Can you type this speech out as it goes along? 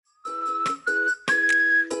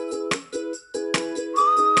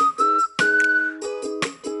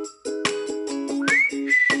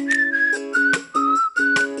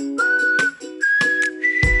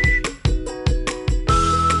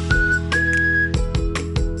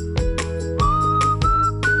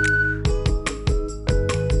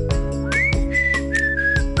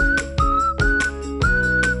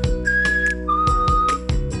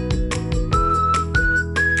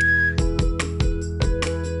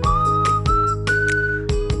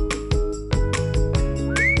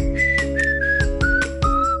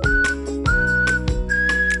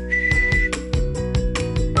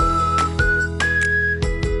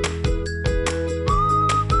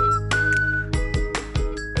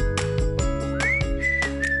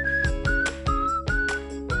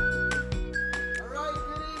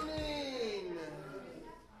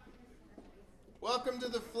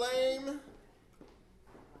Flame,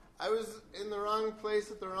 I was in the wrong place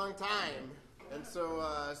at the wrong time. And so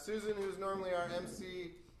Susan, who's normally our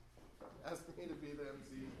MC, asked me to be the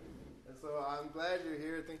MC. And so I'm glad you're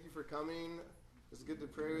here. Thank you for coming. It's good to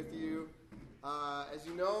pray with you. As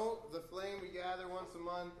you know, the Flame, we gather once a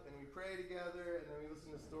month and we pray together and then we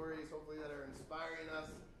listen to stories, hopefully that are inspiring us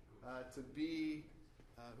to be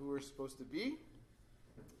who we're supposed to be.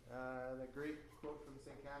 That great quote from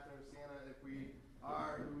St. Catherine of Siena, if we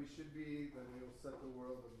are who we should be, then we will set the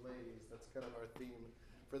world ablaze. That's kind of our theme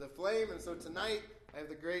for the Flame. And so tonight, I have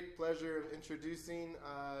the great pleasure of introducing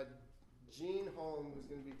Jean Holm, who's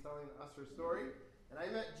going to be telling us her story. And I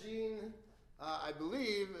met Jean, I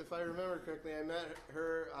believe, if I remember correctly, I met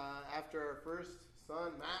her after our first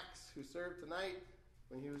son, Max, who served tonight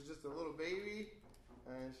when he was just a little baby.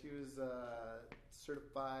 And she was a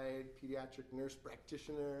certified pediatric nurse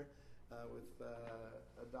practitioner with a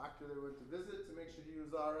doctor that went to visit to make sure he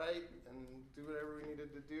was all right and do whatever we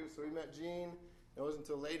needed to do. So we met Jean. It wasn't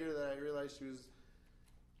until later that I realized she was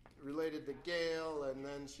related to Gail, and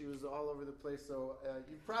then she was all over the place. So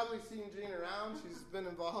you've probably seen Jean around. She's been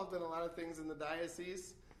involved in a lot of things in the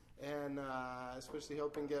diocese, and especially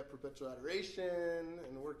helping get perpetual adoration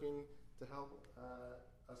and working to help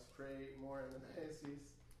us pray more in the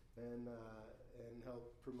diocese and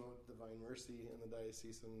help promote divine mercy in the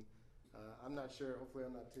diocese. And I'm not sure, hopefully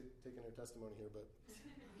I'm not taking her testimony here, but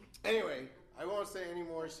anyway, I won't say any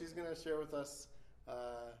more. She's going to share with us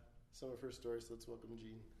some of her stories. So let's welcome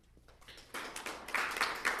Jean.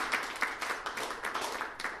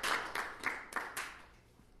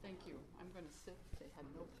 Thank you. I'm going to sit. They had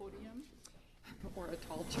no podium or a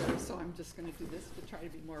tall chair, so I'm just going to do this to try to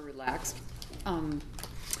be more relaxed.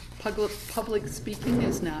 Public speaking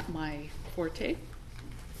is not my forte,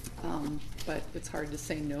 but it's hard to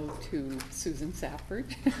say no to Susan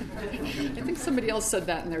Safford. I think somebody else said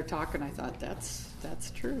that in their talk, and I thought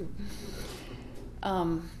that's true.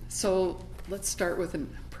 So let's start with a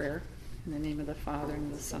prayer. In the name of the Father,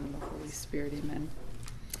 and the Son, and the Holy Spirit, amen.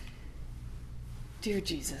 Dear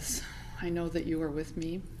Jesus, I know that you are with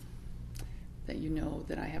me, that you know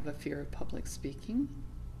that I have a fear of public speaking.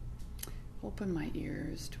 Open my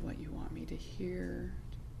ears to what you want me to hear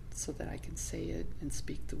so that I can say it and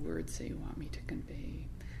speak the words that you want me to convey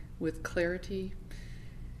with clarity,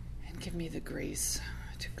 and give me the grace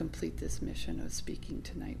to complete this mission of speaking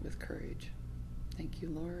tonight with courage. Thank you,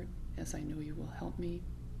 Lord, as I know you will help me.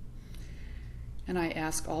 And I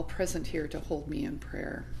ask all present here to hold me in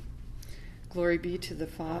prayer. Glory be to the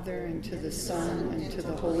Father, and to the Son, and to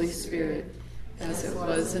the Holy Spirit, as it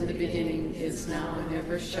was in the beginning, is now, and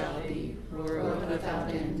ever shall be, world without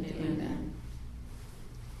end. Amen.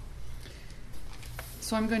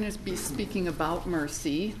 So I'm going to be speaking about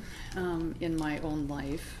mercy in my own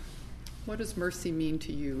life. What does mercy mean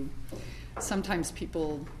to you? Sometimes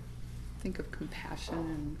people think of compassion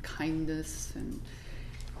and kindness and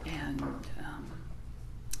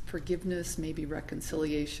forgiveness, maybe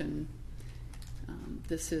reconciliation.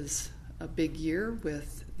 This is a big year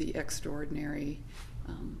with the extraordinary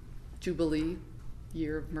Jubilee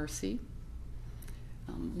Year of Mercy.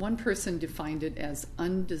 One person defined it as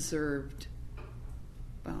undeserved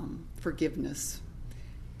forgiveness.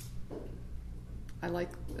 I like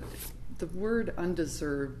the word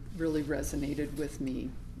undeserved, really resonated with me,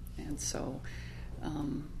 and so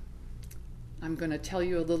I'm going to tell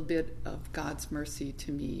you a little bit of God's mercy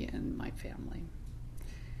to me and my family.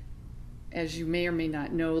 As you may or may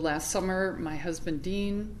not know, last summer, my husband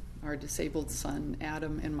Dean, our disabled son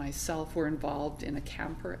Adam, and myself were involved in a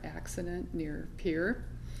camper accident near Pierre.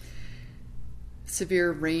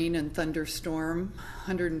 Severe rain and thunderstorm,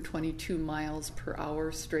 122 miles per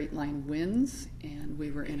hour straight line winds, and we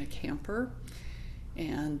were in a camper,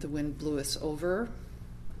 and the wind blew us over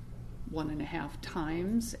 1.5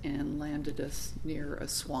 times and landed us near a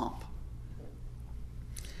swamp.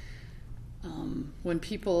 When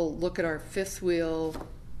people look at our fifth wheel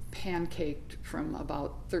pancaked from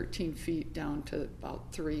about 13 feet down to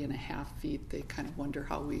about 3.5 feet, they kind of wonder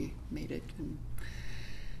how we made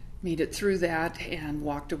it through that and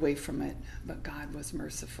walked away from it. But God was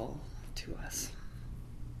merciful to us.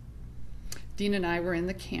 Dean and I were in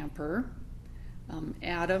the camper.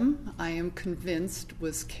 Adam, I am convinced,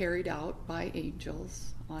 was carried out by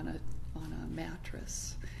angels on a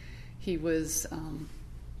mattress. He was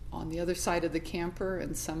on the other side of the camper,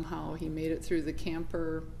 and somehow he made it through the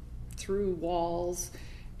camper, through walls,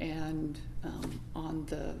 and on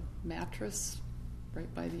the mattress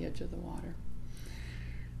right by the edge of the water.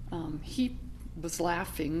 He was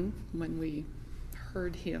laughing when we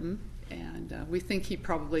heard him, and we think he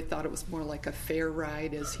probably thought it was more like a fair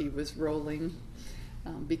ride as he was rolling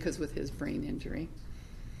because with his brain injury.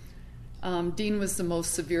 Dean was the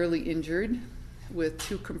most severely injured with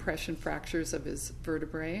 2 compression fractures of his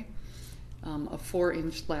vertebrae, a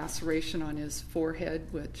 4-inch laceration on his forehead,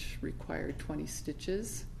 which required 20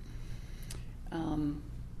 stitches,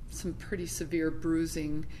 some pretty severe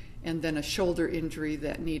bruising, and then a shoulder injury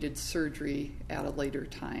that needed surgery at a later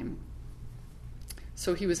time.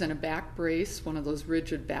 So he was in a back brace, one of those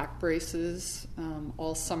rigid back braces,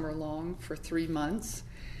 all summer long for 3 months.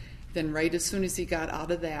 Then right as soon as he got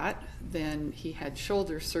out of that, then he had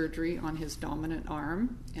shoulder surgery on his dominant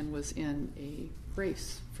arm and was in a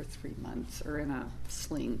brace for 3 months, or in a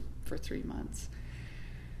sling for 3 months.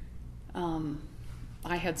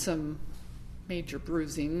 I had some major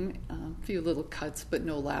bruising, a few little cuts, but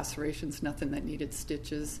no lacerations, nothing that needed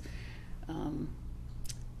stitches.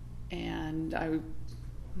 And I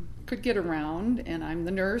could get around, and I'm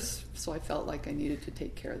the nurse, so I felt like I needed to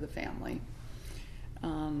take care of the family.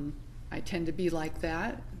 I tend to be like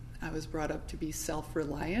that. I was brought up to be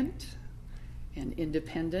self-reliant and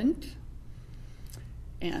independent,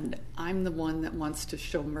 and I'm the one that wants to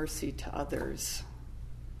show mercy to others,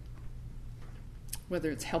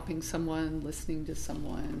 whether it's helping someone, listening to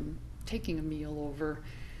someone, taking a meal over,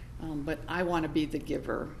 but I want to be the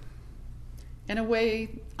giver. In a way,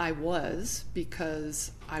 I was,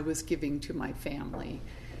 because I was giving to my family.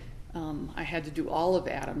 I had to do all of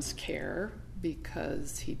Adam's care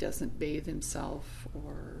because he doesn't bathe himself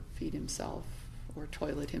or feed himself or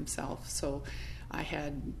toilet himself. So I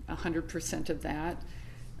had 100% of that.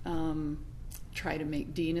 Try to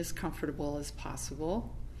make Dean as comfortable as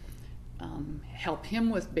possible. Help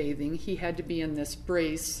him with bathing. He had to be in this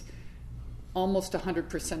brace almost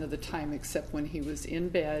 100% of the time, except when he was in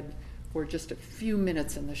bed or just a few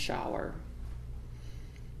minutes in the shower.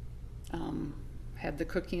 Had the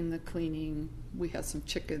cooking, the cleaning. We have some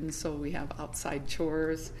chickens, so we have outside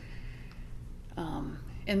chores. And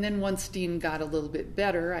then once Dean got a little bit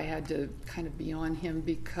better, I had to kind of be on him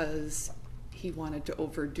because he wanted to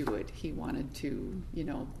overdo it. He wanted to,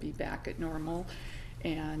 be back at normal,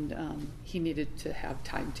 and he needed to have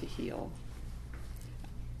time to heal.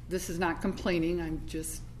 This is not complaining. I'm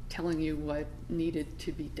just telling you what needed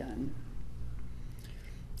to be done.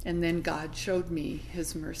 And then God showed me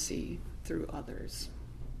his mercy through others.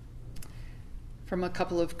 From a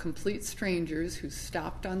couple of complete strangers who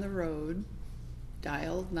stopped on the road,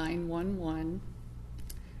 dialed 911.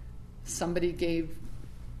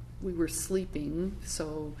 We were sleeping,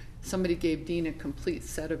 so somebody gave Dean a complete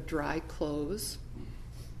set of dry clothes.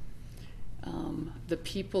 The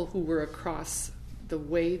people who were across the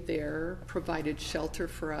way there provided shelter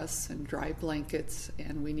for us and dry blankets,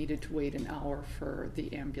 and we needed to wait an hour for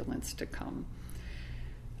the ambulance to come.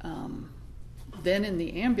 Then in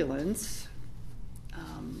the ambulance,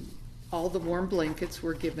 all the warm blankets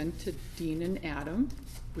were given to Dean and Adam,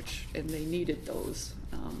 and they needed those.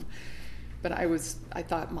 But I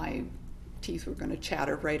thought my teeth were going to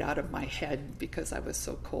chatter right out of my head because I was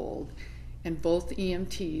so cold. And both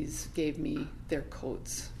EMTs gave me their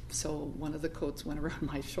coats. So one of the coats went around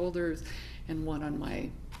my shoulders and one on my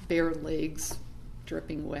bare legs,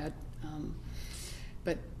 dripping wet.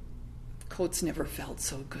 But coats never felt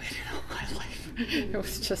so good in all my life. It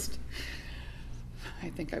was just, I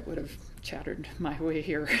think I would have chattered my way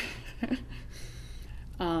here.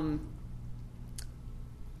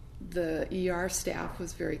 The ER staff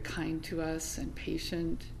was very kind to us and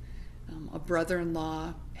patient. A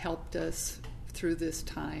brother-in-law helped us through this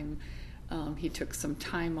time. He took some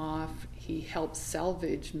time off. He helped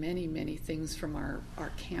salvage many, many things from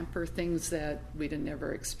our camper, things that we'd have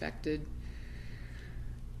never expected.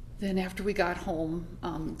 Then after we got home,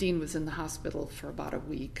 Dean was in the hospital for about a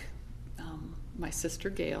week. My sister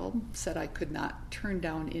Gail said I could not turn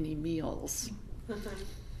down any meals.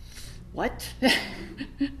 What?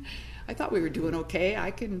 I thought we were doing okay.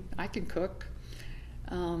 I can cook.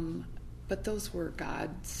 But those were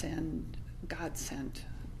God sent.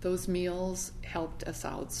 Those meals helped us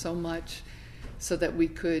out so much so that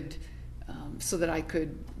I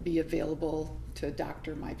could be available to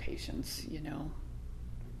doctor my patients,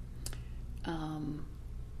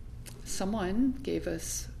 Someone gave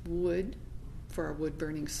us wood for our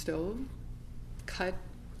wood-burning stove, cut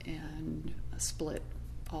and a split,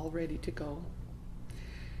 all ready to go.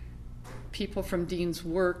 People from Dean's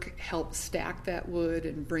work helped stack that wood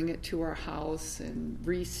and bring it to our house and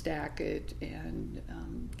restack it and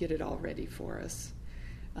get it all ready for us.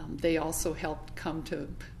 They also helped come to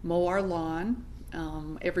mow our lawn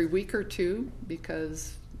every week or two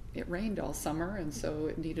because it rained all summer, and so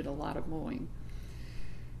it needed a lot of mowing.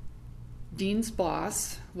 Dean's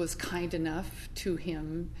boss was kind enough to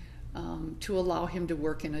him to allow him to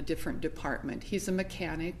work in a different department. He's a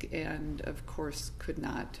mechanic and, of course, could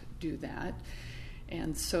not do that.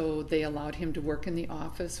 And so they allowed him to work in the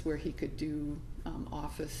office where he could do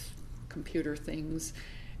office computer things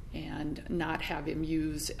and not have him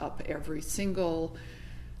use up every single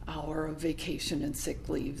hour of vacation and sick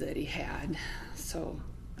leave that he had. So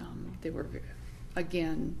they were,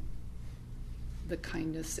 again, the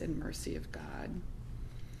kindness and mercy of God.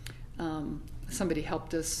 Somebody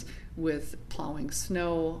helped us with plowing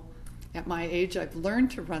snow. At my age, I've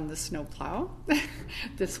learned to run the snow plow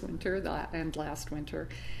this winter and last winter.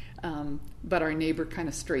 But our neighbor kind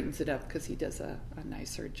of straightens it up because he does a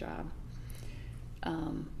nicer job.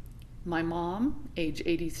 My mom, age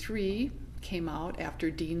 83, came out after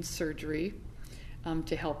Dean's surgery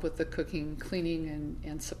to help with the cooking, cleaning,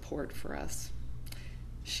 and support for us.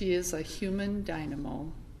 She is a human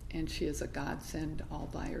dynamo, and she is a godsend all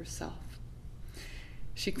by herself.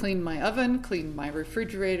 She cleaned my oven, cleaned my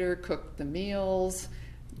refrigerator, cooked the meals,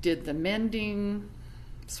 did the mending,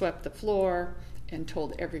 swept the floor, and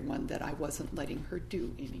told everyone that I wasn't letting her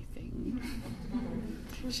do anything.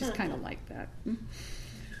 She's kind of like that.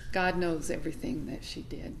 God knows everything that she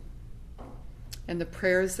did. And the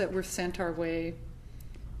prayers that were sent our way,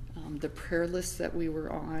 the prayer lists that we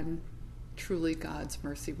were on, truly God's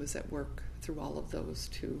mercy was at work through all of those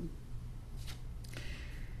too.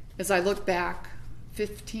 As I look back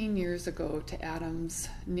 15 years ago to Adam's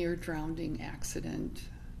near-drowning accident,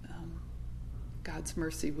 God's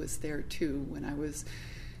mercy was there too. When I was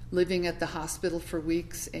living at the hospital for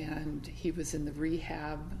weeks and he was in the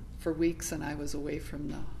rehab for weeks and I was away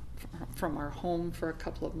from our home for a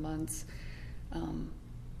couple of months,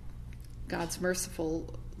 God's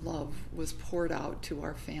merciful love was poured out to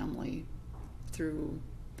our family through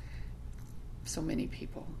so many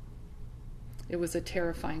people. It was a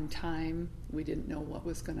terrifying time. We didn't know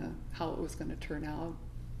how it was gonna turn out,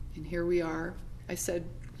 and here we are. I said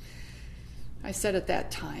at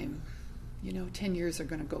that time, 10 years are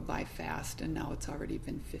gonna go by fast, and now it's already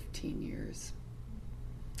been 15 years.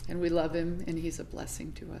 And we love him, and he's a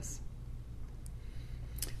blessing to us.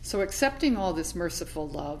 So accepting all this merciful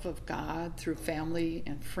love of God through family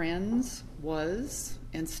and friends was,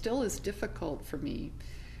 and still is, difficult for me.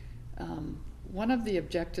 One of the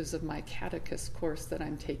objectives of my catechist course that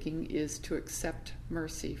I'm taking is to accept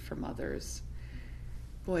mercy from others.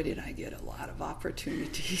 Boy, did I get a lot of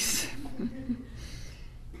opportunities.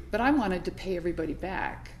 But I wanted to pay everybody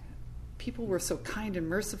back. People were so kind and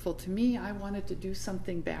merciful to me, I wanted to do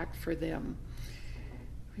something back for them.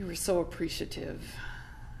 We were so appreciative.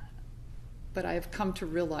 But I have come to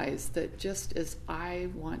realize that just as I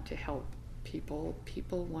want to help people,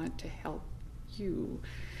 people want to help you.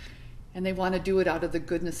 And they want to do it out of the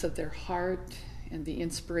goodness of their heart and the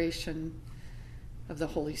inspiration of the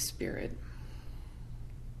Holy Spirit.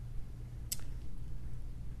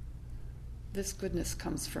 This goodness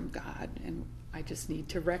comes from God, and I just need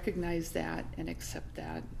to recognize that and accept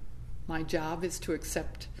that. My job is to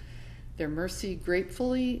accept their mercy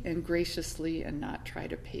gratefully and graciously and not try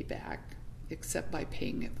to pay back, except by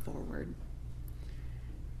paying it forward.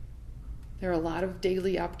 There are a lot of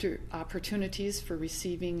daily opportunities for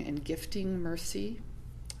receiving and gifting mercy.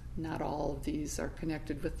 Not all of these are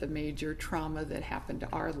connected with the major trauma that happened in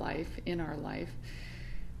our life.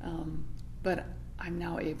 But I'm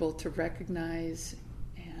now able to recognize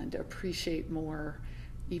and appreciate more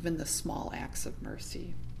even the small acts of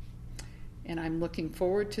mercy. And I'm looking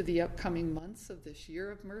forward to the upcoming months of this year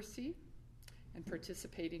of mercy and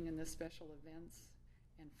participating in the special events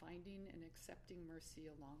and finding and accepting mercy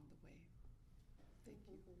along the way.